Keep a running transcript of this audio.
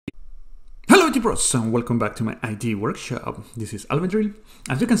Hello IT Pros and welcome back to my IT workshop. This is Alvendril.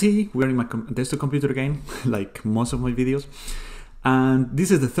 As you can see, we're in my desktop computer again, like most of my videos. And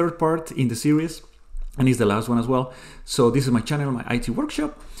this is the third part in the series, and it's the last one as well. So this is my channel, my IT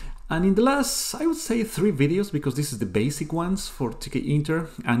workshop. And in the last, I would say 3 videos, because this is the basic ones for TK Inter.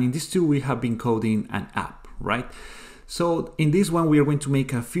 And in these 2, we have been coding an app, right? So in this one, we are going to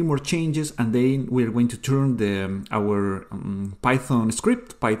make a few more changes, and then we are going to turn our Python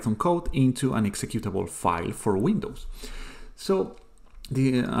script, Python code, into an executable file for Windows. So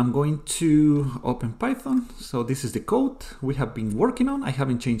I'm going to open Python. So this is the code we have been working on. I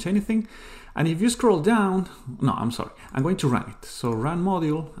haven't changed anything. And if you scroll down, no, I'm sorry, I'm going to run it. So run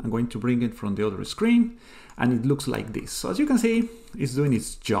module, I'm going to bring it from the other screen, and it looks like this. So as you can see, it's doing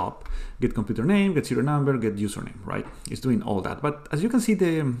its job. Get computer name, get serial number, get username, right? It's doing all that. But as you can see,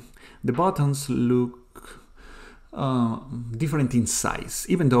 the buttons look different in size,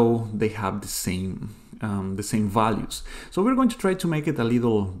 even though they have the same values. So we're going to try to make it a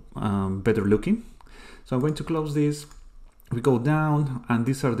little better looking. So I'm going to close this. We go down, and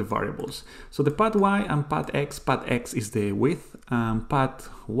these are the variables. So the path Y and path X is the width, and path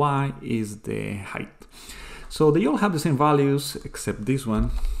Y is the height. So they all have the same values except this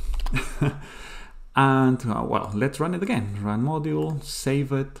one. And well, let's run it again. Run module,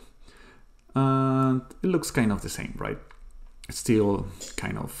 save it, and it looks kind of the same, right? Still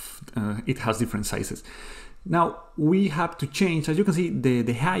kind of, it has different sizes. Now we have to change, as you can see,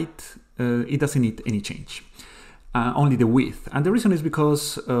 the height, it doesn't need any change. Only the width, and the reason is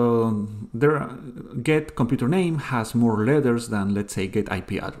because get computer name has more letters than, let's say, get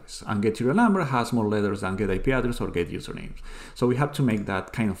IP address, and get serial number has more letters than get IP address or get usernames. So we have to make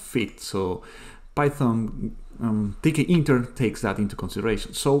that kind of fit. So Python TK Inter takes that into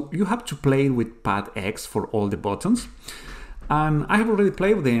consideration. So you have to play with path X for all the buttons, and I have already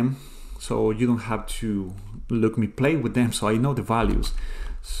played with them, so you don't have to look me play with them. So I know the values.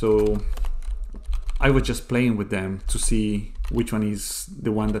 So I was just playing with them to see which one is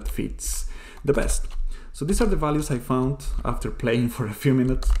the one that fits the best. So these are the values I found after playing for a few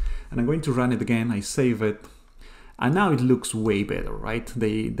minutes, and I'm going to run it again. I save it, and now it looks way better, right?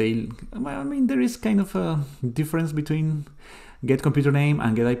 I mean, there is kind of a difference between get computer name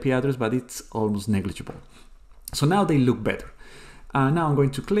and get IP address, but it's almost negligible. So now they look better. Now I'm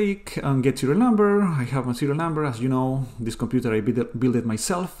going to click on get serial number. I have my serial number. As you know, this computer I built it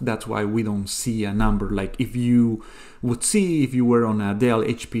myself. That's why we don't see a number like if you would see if you were on a Dell,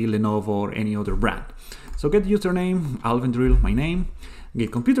 HP, Lenovo, or any other brand. So get username, Alvendril, my name.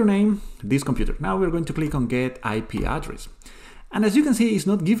 Get computer name, this computer. Now we're going to click on get IP address. And as you can see, it's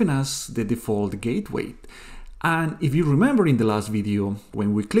not giving us the default gateway. And if you remember in the last video,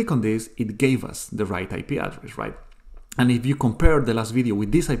 when we click on this, it gave us the right IP address, right? And if you compare the last video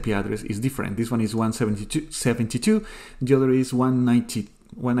with this IP address, it's different. This one is 172, the other is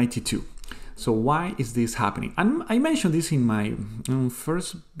 192. So why is this happening? And I mentioned this in my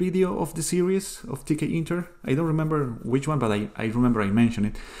first video of the series of TK Inter. I don't remember which one, but I remember I mentioned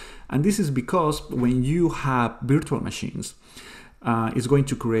it. And this is because when you have virtual machines, it's going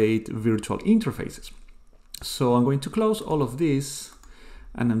to create virtual interfaces. So I'm going to close all of this,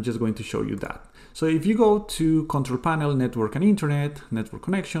 and I'm just going to show you that. So if you go to control panel, network and internet, network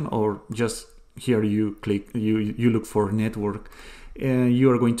connection, or just here you click, you look for network,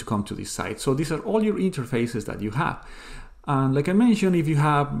 you are going to come to this site. So these are all your interfaces that you have. And like I mentioned, if you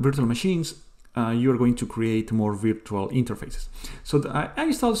have virtual machines, you are going to create more virtual interfaces. So I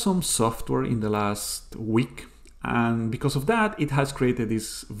installed some software in the last week, and because of that, it has created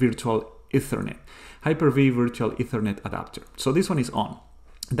this virtual Ethernet, Hyper-V virtual Ethernet adapter. So this one is on.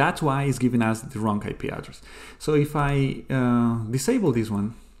 That's why it's giving us the wrong IP address. So if I disable this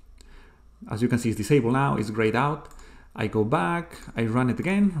one, as you can see, it's disabled now, it's grayed out. I go back, I run it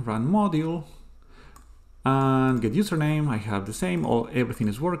again, run module, and get username, I have the same, everything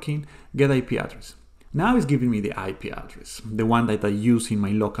is working, get IP address. Now it's giving me the IP address, the one that I use in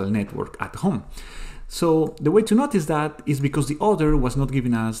my local network at home. So the way to notice that is because the other was not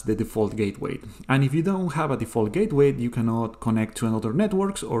giving us the default gateway. And if you don't have a default gateway, you cannot connect to another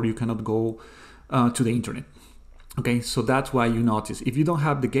networks, or you cannot go to the internet. Okay, so that's why you notice. If you don't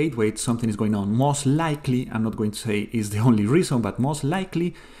have the gateway, something is going on. Most likely, I'm not going to say is the only reason, but most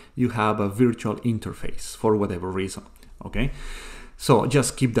likely you have a virtual interface for whatever reason. Okay, so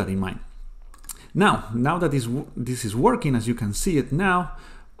just keep that in mind. Now that this is working, as you can see it now,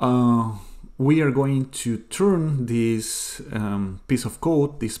 we are going to turn this piece of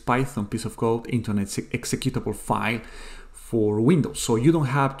code, this Python piece of code, into an executable file for Windows. So you don't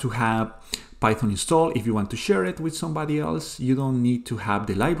have to have Python installed. If you want to share it with somebody else, you don't need to have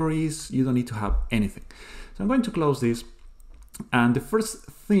the libraries, you don't need to have anything. So I'm going to close this. And the first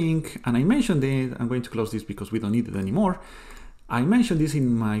thing, and I mentioned it, I'm going to close this because we don't need it anymore. I mentioned this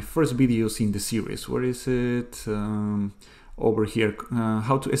in my first videos in the series. Where is it? Over here,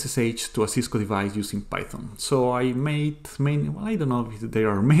 how to SSH to a Cisco device using Python. So I made many, well, I don't know if there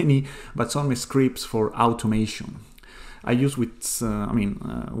are many, but some scripts for automation. I use with,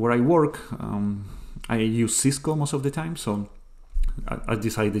 where I work, I use Cisco most of the time, so I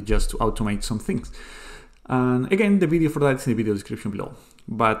decided just to automate some things. And again, the video for that is in the video description below.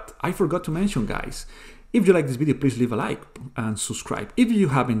 But I forgot to mention, guys, if you like this video, please leave a like and subscribe if you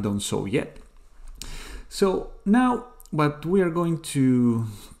haven't done so yet. So now what we are going to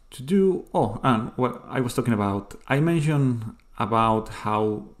do, and what I was talking about, I mentioned about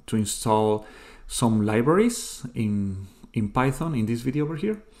how to install some libraries in Python in this video over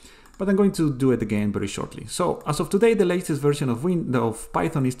here, but I'm going to do it again very shortly. So as of today, the latest version of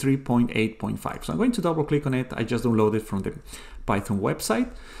Python is 3.8.5. So I'm going to double click on it. I just downloaded from the Python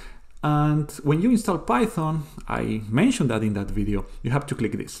website. And when you install Python, I mentioned that in that video, you have to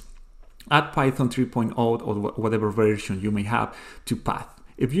click this. Add Python 3.0 or whatever version you may have to path.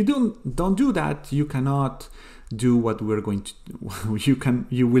 If you don't do that, you cannot do what we're going to do.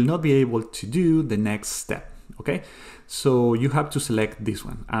 You will not be able to do the next step. Okay, so you have to select this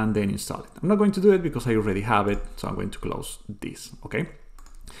one and then install it. I'm not going to do it because I already have it, so I'm going to close this. Okay,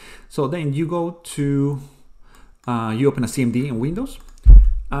 so then you go to you open a CMD in Windows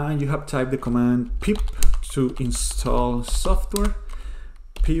and you have typed the command pip to install software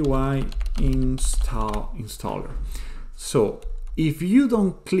py installer. So if you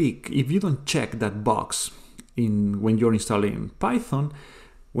don't check that box when you're installing Python,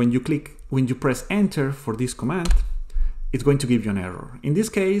 when you press enter for this command, it's going to give you an error. In this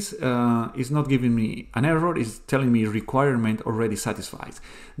case, it's not giving me an error, it's telling me requirement already satisfied.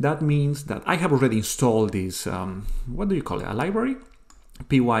 That means that I have already installed this, what do you call it, a library?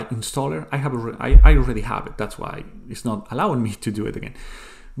 Py installer. I already have it, that's why it's not allowing me to do it again.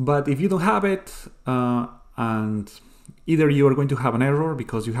 But if you don't have it, and either you are going to have an error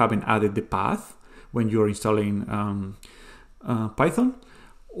because you haven't added the path when you're installing Python,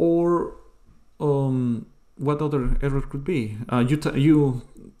 or what other error could be? You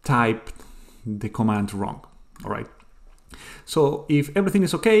typed the command wrong. All right. So if everything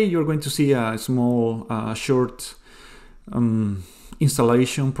is okay, you're going to see a small, short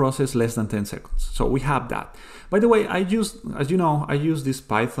installation process, less than 10 seconds. So we have that. By the way, as you know, I use this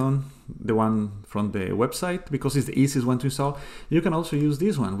Python, the one from the website, because it's the easiest one to install. You can also use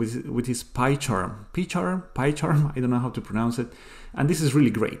this one, which is PyCharm. PyCharm, I don't know how to pronounce it. And this is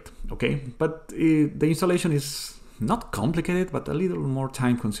really great, okay? But the installation is not complicated, but a little more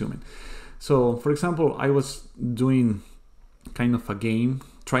time consuming. So for example, I was doing kind of a game,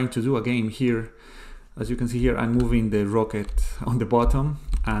 trying to do a game here. As you can see here, I'm moving the rocket on the bottom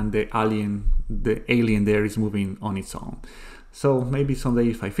and the alien there is moving on its own. So maybe someday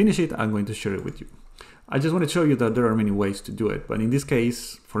if I finish it, I'm going to share it with you. I just want to show you that there are many ways to do it, but in this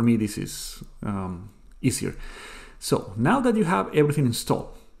case, for me, this is easier. So now that you have everything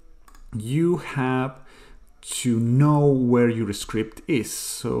installed, you have to know where your script is.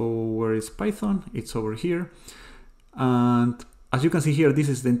 So where is Python? It's over here. And as you can see here, this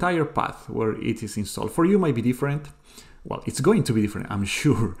is the entire path where it is installed. For you, it might be different. Well, it's going to be different, I'm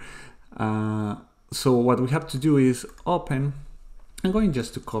sure. So what we have to do is open. I'm going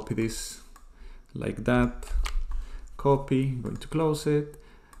just to copy this like that. Copy, I'm going to close it.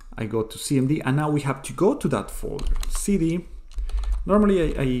 I go to CMD, and now we have to go to that folder. CD.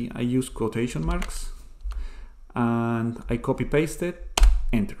 Normally I use quotation marks, and I copy paste it,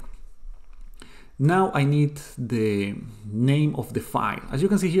 enter. Now I need the name of the file. As you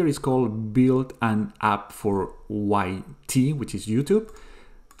can see here, it's called build an app for YT, which is YouTube.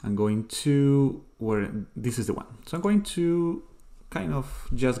 I'm going to where this is the one. So I'm going to kind of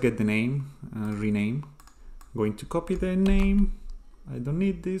just get the name, rename. I'm going to copy the name. I don't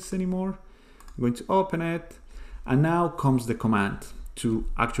need this anymore. I'm going to open it, and now comes the command to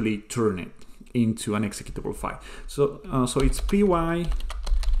actually turn it into an executable file. So it's py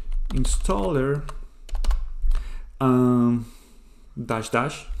installer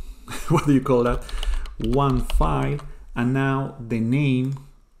dash what do you call that, one file, and now the name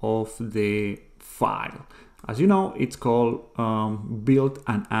of the file. As you know, it's called build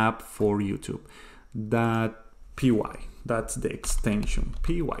an app for YouTube. That py, that's the extension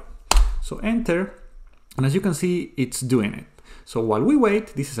py. So enter, and as you can see, it's doing it. So while we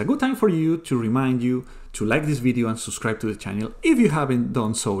wait, this is a good time for you to remind you to like this video and subscribe to the channel if you haven't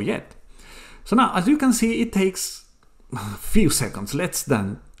done so yet. So now, as you can see, it takes a few seconds, less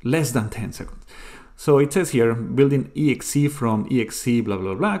than 10 seconds. So it says here, building exe from exe, blah,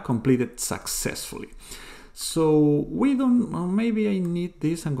 blah, blah, completed successfully. So we don't, maybe I need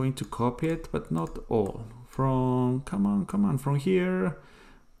this, I'm going to copy it, but not all. From, come on, from here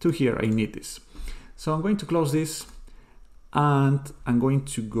to here, I need this. So I'm going to close this, and I'm going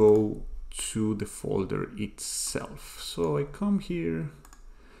to go to the folder itself. So I come here,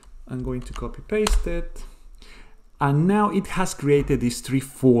 I'm going to copy paste it, and now it has created these 3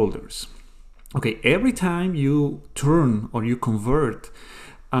 folders. Okay, every time you turn or you convert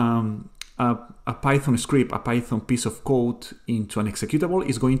a Python script, a Python piece of code into an executable,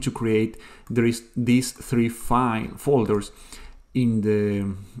 is going to create these 3 folders in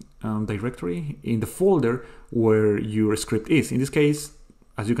the directory, in the folder where your script is. In this case,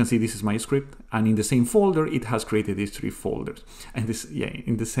 as you can see, this is my script, and in the same folder, it has created these 3 folders. And this, yeah,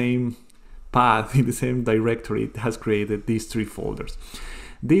 in the same path, in the same directory, it has created these 3 folders.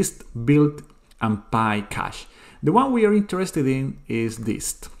 Dist, build, and PyCache. The one we are interested in is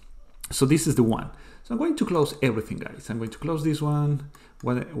dist. So this is the one. So I'm going to close everything, guys. I'm going to close this one.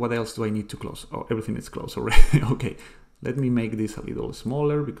 What else do I need to close? Oh, everything is closed already. Okay, let me make this a little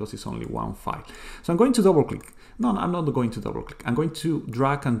smaller because it's only one file. So I'm going to double click. No, I'm not going to double click. I'm going to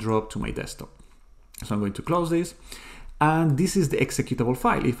drag and drop to my desktop. So I'm going to close this. And this is the executable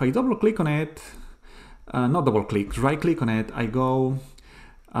file. If I double click on it, not double click, right click on it, I go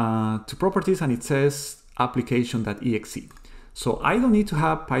to properties and it says application.exe. So I don't need to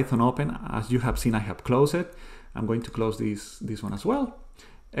have Python open. As you have seen, I have closed it. I'm going to close this one as well.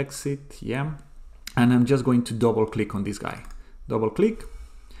 Exit, yeah. And I'm just going to double click on this guy. Double click.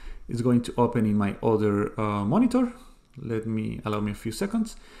 It's going to open in my other monitor. Allow me a few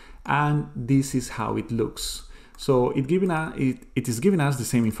seconds. And this is how it looks. So it is giving us the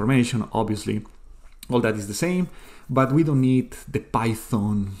same information, obviously. All that is the same, but we don't need the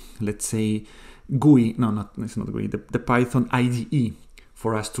Python, let's say, GUI, no, it's not GUI, the Python IDE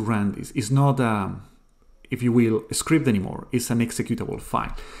for us to run this. It's not, if you will, a script anymore. It's an executable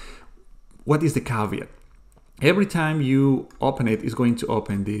file. What is the caveat? Every time you open it, it's going to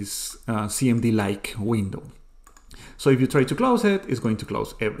open this CMD-like window. So if you try to close it, it's going to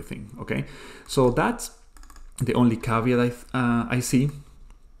close everything, okay? So that's the only caveat I see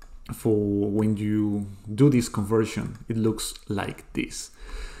for when you do this conversion. It looks like this.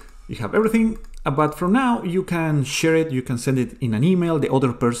 You have everything, but from now you can share it, you can send it in an email. The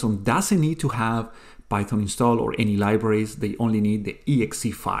other person doesn't need to have Python installed or any libraries. They only need the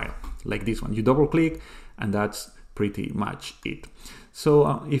exe file, like this one. You double click and that's pretty much it.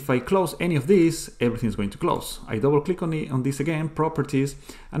 So if I close any of these, everything is going to close. I double click on this again, properties,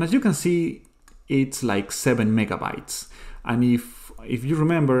 and as you can see, it's like 7 megabytes. And if you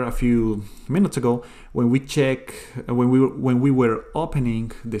remember a few minutes ago, when we were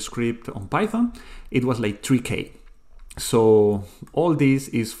opening the script on Python, it was like 3K. So all this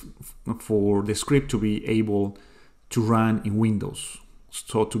is for the script to be able to run in Windows,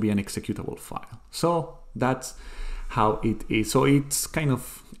 so to be an executable file. So that's how it is. So it's kind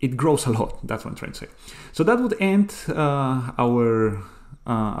of, it grows a lot. That's what I'm trying to say. So that would end our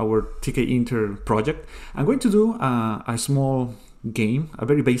TK-Inter project. I'm going to do a small game, a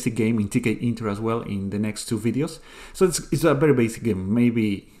very basic game in TK-Inter as well in the next 2 videos. So it's a very basic game.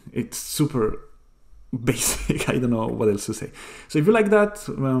 Maybe it's super basic. I don't know what else to say. So if you like that,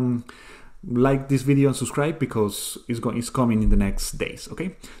 like this video and subscribe because it's coming in the next days.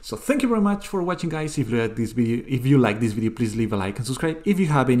 Okay. So thank you very much for watching, guys. If you like this video, please leave a like and subscribe. If you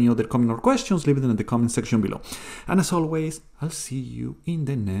have any other comment or questions, leave it in the comment section below. And as always, I'll see you in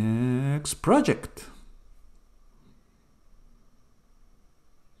the next project.